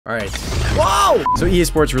All right. Whoa! So EA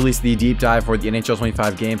Sports released the deep dive for the NHL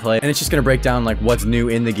 25 gameplay, and it's just gonna break down like what's new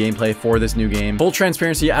in the gameplay for this new game. Full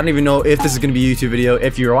transparency, I don't even know if this is gonna be a YouTube video.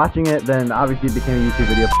 If you're watching it, then obviously it became a YouTube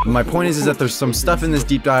video. My point is that there's some stuff in this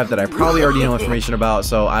deep dive that I probably already know information about,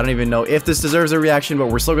 so I don't even know if this deserves a reaction, but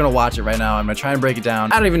we're still gonna watch it right now. I'm gonna try and break it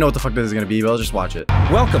down. I don't even know what the fuck this is gonna be, but I'll just watch it.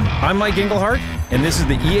 Welcome, I'm Mike Englehart, and this is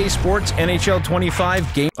the EA Sports NHL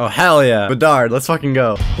 25 game. Oh, hell yeah. Bedard, let's fucking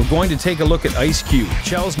go. We're going to take a look at IceQ,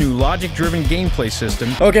 Chell's new logic-driven gameplay system.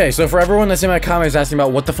 Okay, so for everyone that's in my comments asking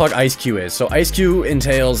about what the fuck IceQ is. So IceQ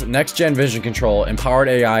entails next-gen vision control, empowered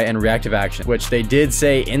AI, and reactive action, which they did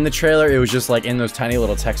say in the trailer. It was just like in those tiny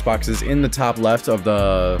little text boxes in the top left of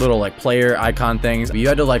the little like player icon things. You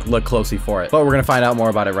had to like look closely for it, but we're gonna find out more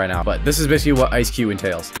about it right now. But this is basically what IceQ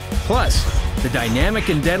entails. Plus, the dynamic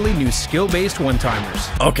and deadly new skill-based one-timers.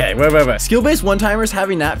 Okay, wait. Skill-based one-timers,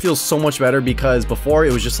 having that feels so much better because before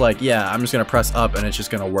it was just like, yeah, I'm just gonna press up and it's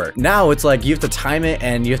just gonna work. Now it's like you have to time it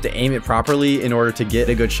and you have to aim it properly in order to get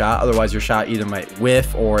a good shot. Otherwise your shot either might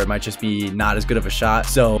whiff or it might just be not as good of a shot.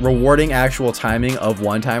 So rewarding actual timing of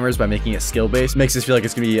one-timers by making it skill-based makes this feel like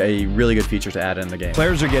it's gonna be a really good feature to add in the game.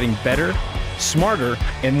 Players are getting better, smarter,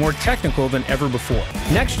 and more technical than ever before.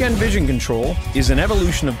 Next-gen vision control is an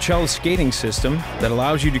evolution of Chell's skating system that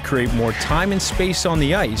allows you to create more time and space on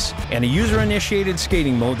the ice, and a user-initiated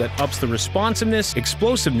skating mode that ups the responsiveness,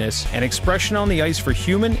 explosiveness, and expression on the ice for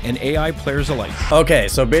human and AI players alike. Okay,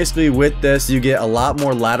 so basically with this, you get a lot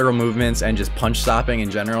more lateral movements and just punch stopping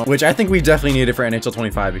in general, which I think we definitely needed for NHL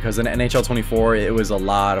 25 because in NHL 24, it was a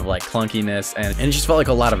lot of like clunkiness and it just felt like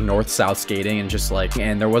a lot of north-south skating and just like,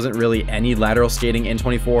 and there wasn't really any lateral skating in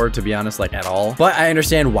 24, to be honest, like at all. But I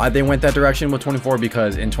understand why they went that direction with 24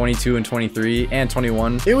 because in 22 and 23 and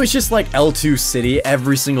 21, it was just like L2 city.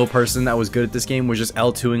 Every single person that was good at this game was just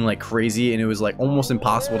L2ing like crazy, and it was like almost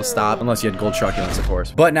impossible to stop unless you had gold truculence, of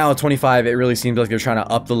course. But now at 25, it really seems like they're trying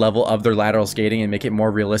to up the level of their lateral skating and make it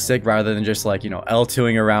more realistic rather than just like, you know,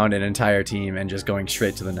 L2ing around an entire team and just going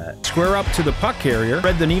straight to the net. Square up to the puck carrier,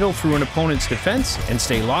 thread the needle through an opponent's defense, and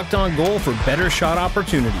stay locked on goal for better shot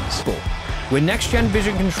opportunities. When next-gen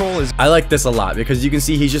vision control is... I like this a lot because you can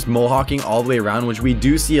see he's just mohawking all the way around, which we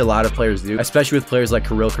do see a lot of players do, especially with players like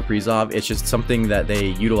Kirill Kaprizov. It's just something that they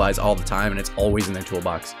utilize all the time and it's always in their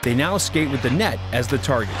toolbox. They now skate with the net as the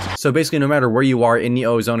target. So basically, no matter where you are in the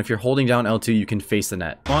O zone, if you're holding down L2, you can face the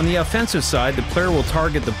net. On the offensive side, the player will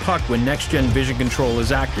target the puck when next-gen vision control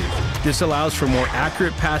is active. This allows for more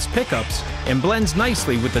accurate pass pickups and blends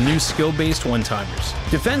nicely with the new skill-based one-timers.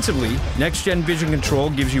 Defensively, next-gen vision control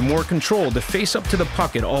gives you more control to face up to the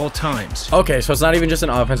puck at all times. Okay, so it's not even just an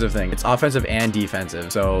offensive thing. It's offensive and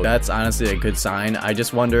defensive. So that's honestly a good sign. I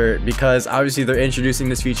just wonder, because obviously they're introducing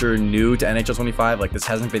this feature new to NHL 25. Like this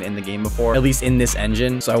hasn't been in the game before, at least in this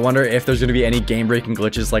engine. So I wonder if there's going to be any game-breaking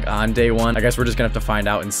glitches like on day one. I guess we're just going to have to find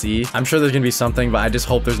out and see. I'm sure there's going to be something, but I just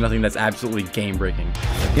hope there's nothing that's absolutely game-breaking.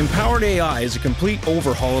 Empowered AI is a complete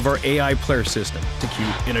overhaul of our AI player system.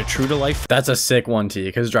 Execute in a true-to-life. That's a sick 1T,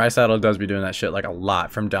 because Draisaitl does be doing that shit like a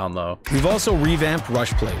lot from down low. We've also revamped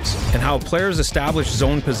rush plays and how players establish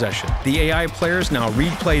zone possession. The AI players now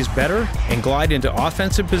read plays better and glide into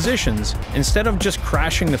offensive positions instead of just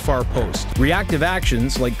crashing the far post. Reactive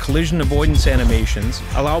actions like collision avoidance animations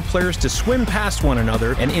allow players to swim past one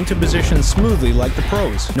another and into positions smoothly like the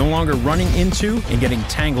pros, no longer running into and getting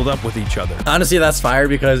tangled up with each other. Honestly, that's fire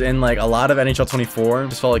because in like a lot of NHL 24, it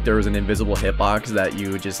just felt like there was an invisible hitbox that you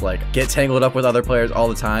would just like get tangled up with other players all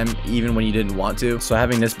the time, even when you didn't want to. So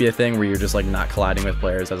having this be a thing where you're just like not colliding with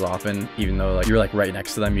players as often, even though like you're like right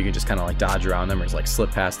next to them, you can just kind of like dodge around them or just like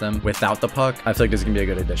slip past them without the puck. I feel like this is gonna be a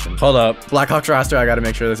good addition. Hold up, Blackhawks roster, I gotta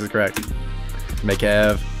make sure this is correct.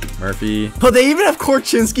 Makev, Murphy. Oh, they even have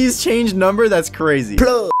Korchinski's changed number? That's crazy.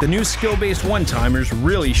 The new skill-based one-timers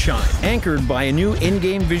really shine. Anchored by a new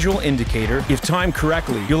in-game visual indicator, if timed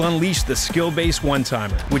correctly, you'll unleash the skill-based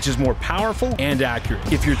one-timer, which is more powerful and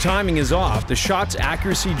accurate. If your timing is off, the shot's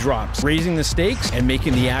accuracy drops, raising the stakes and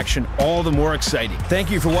making the action all the more exciting. Thank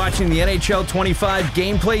you for watching the NHL 25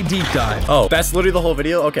 gameplay deep dive. Oh, that's literally the whole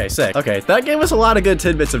video? Okay, sick. Okay, that gave us a lot of good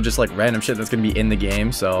tidbits of just like random shit that's gonna be in the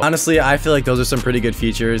game. So honestly, I feel like those are some pretty good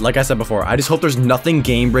features. Like I said before, I just hope there's nothing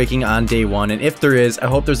game breaking on day one, and if there is, I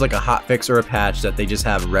hope there's like a hot fix or a patch that they just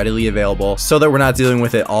have readily available so that we're not dealing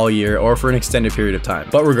with it all year or for an extended period of time.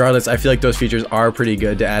 But regardless, I feel like those features are pretty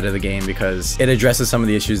good to add to the game because it addresses some of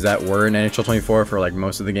the issues that were in NHL 24 for like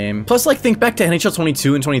most of the game. Plus, like think back to NHL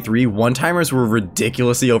 22 and 23, one-timers were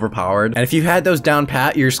ridiculously overpowered, and if you had those down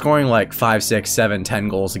pat, you're scoring like 5, 6, 7, 10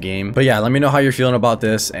 goals a game. But yeah, let me know how you're feeling about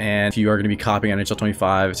this and if you are going to be copying NHL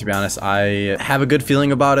 25. To be honest, I have a good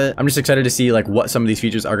feeling about about it. I'm just excited to see like what some of these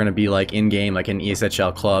features are going to be like in game, like in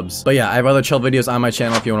ESHL clubs. But yeah, I have other chill videos on my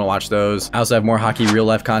channel if you want to watch those. I also have more hockey real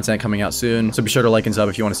life content coming out soon, so be sure to like and sub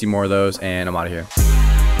if you want to see more of those, and I'm out of here.